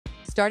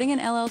Starting an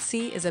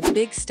LLC is a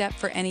big step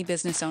for any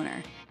business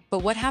owner.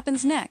 But what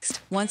happens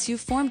next once you've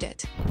formed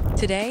it?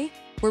 Today,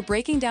 we're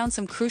breaking down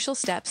some crucial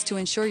steps to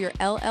ensure your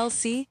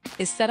LLC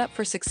is set up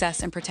for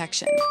success and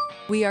protection.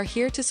 We are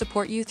here to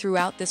support you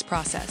throughout this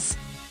process.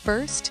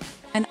 First,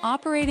 an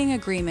operating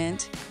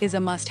agreement is a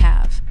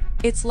must-have.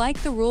 It's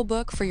like the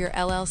rulebook for your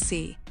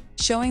LLC,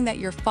 showing that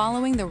you're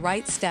following the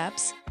right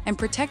steps and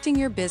protecting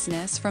your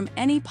business from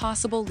any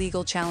possible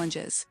legal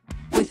challenges.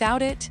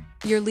 Without it,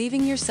 you're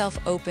leaving yourself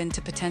open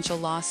to potential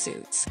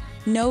lawsuits.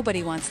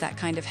 Nobody wants that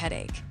kind of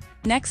headache.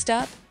 Next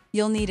up,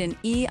 you'll need an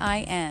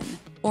EIN,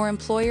 or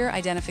Employer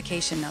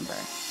Identification Number.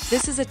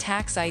 This is a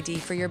tax ID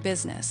for your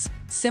business,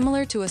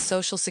 similar to a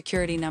social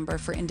security number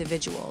for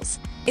individuals.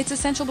 It's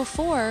essential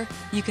before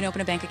you can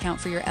open a bank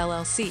account for your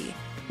LLC,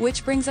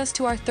 which brings us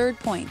to our third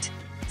point.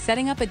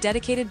 Setting up a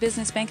dedicated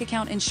business bank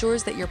account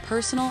ensures that your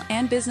personal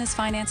and business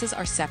finances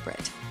are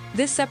separate.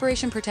 This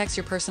separation protects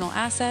your personal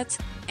assets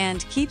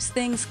and keeps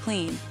things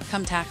clean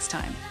come tax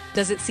time.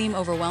 Does it seem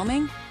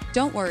overwhelming?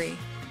 Don't worry,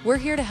 we're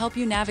here to help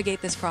you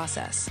navigate this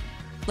process.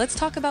 Let's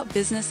talk about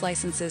business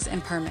licenses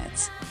and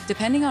permits.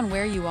 Depending on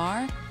where you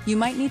are, you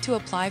might need to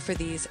apply for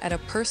these at a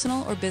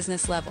personal or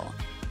business level.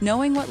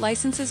 Knowing what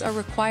licenses are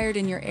required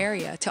in your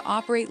area to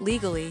operate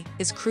legally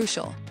is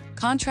crucial.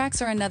 Contracts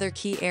are another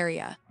key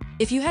area.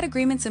 If you had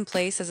agreements in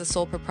place as a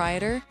sole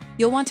proprietor,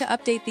 you'll want to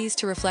update these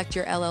to reflect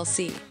your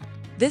LLC.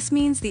 This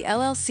means the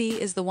LLC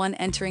is the one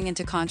entering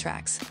into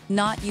contracts,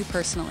 not you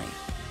personally.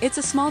 It's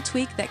a small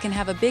tweak that can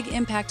have a big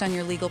impact on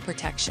your legal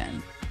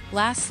protection.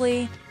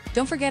 Lastly,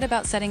 don't forget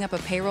about setting up a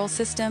payroll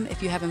system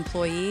if you have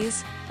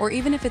employees, or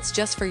even if it's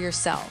just for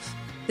yourself.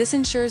 This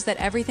ensures that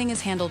everything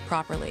is handled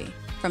properly,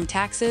 from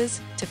taxes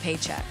to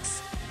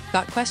paychecks.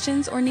 Got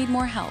questions or need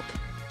more help?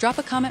 Drop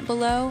a comment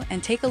below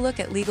and take a look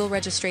at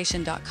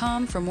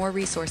legalregistration.com for more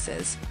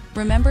resources.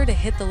 Remember to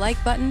hit the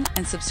like button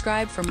and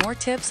subscribe for more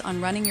tips on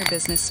running your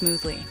business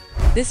smoothly.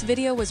 This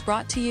video was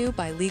brought to you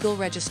by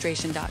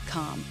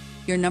legalregistration.com,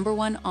 your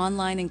 #1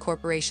 online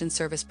incorporation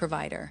service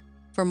provider.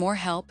 For more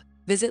help,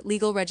 visit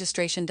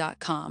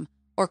legalregistration.com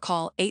or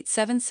call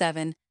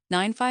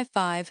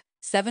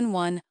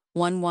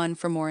 877-955-7111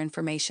 for more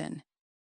information.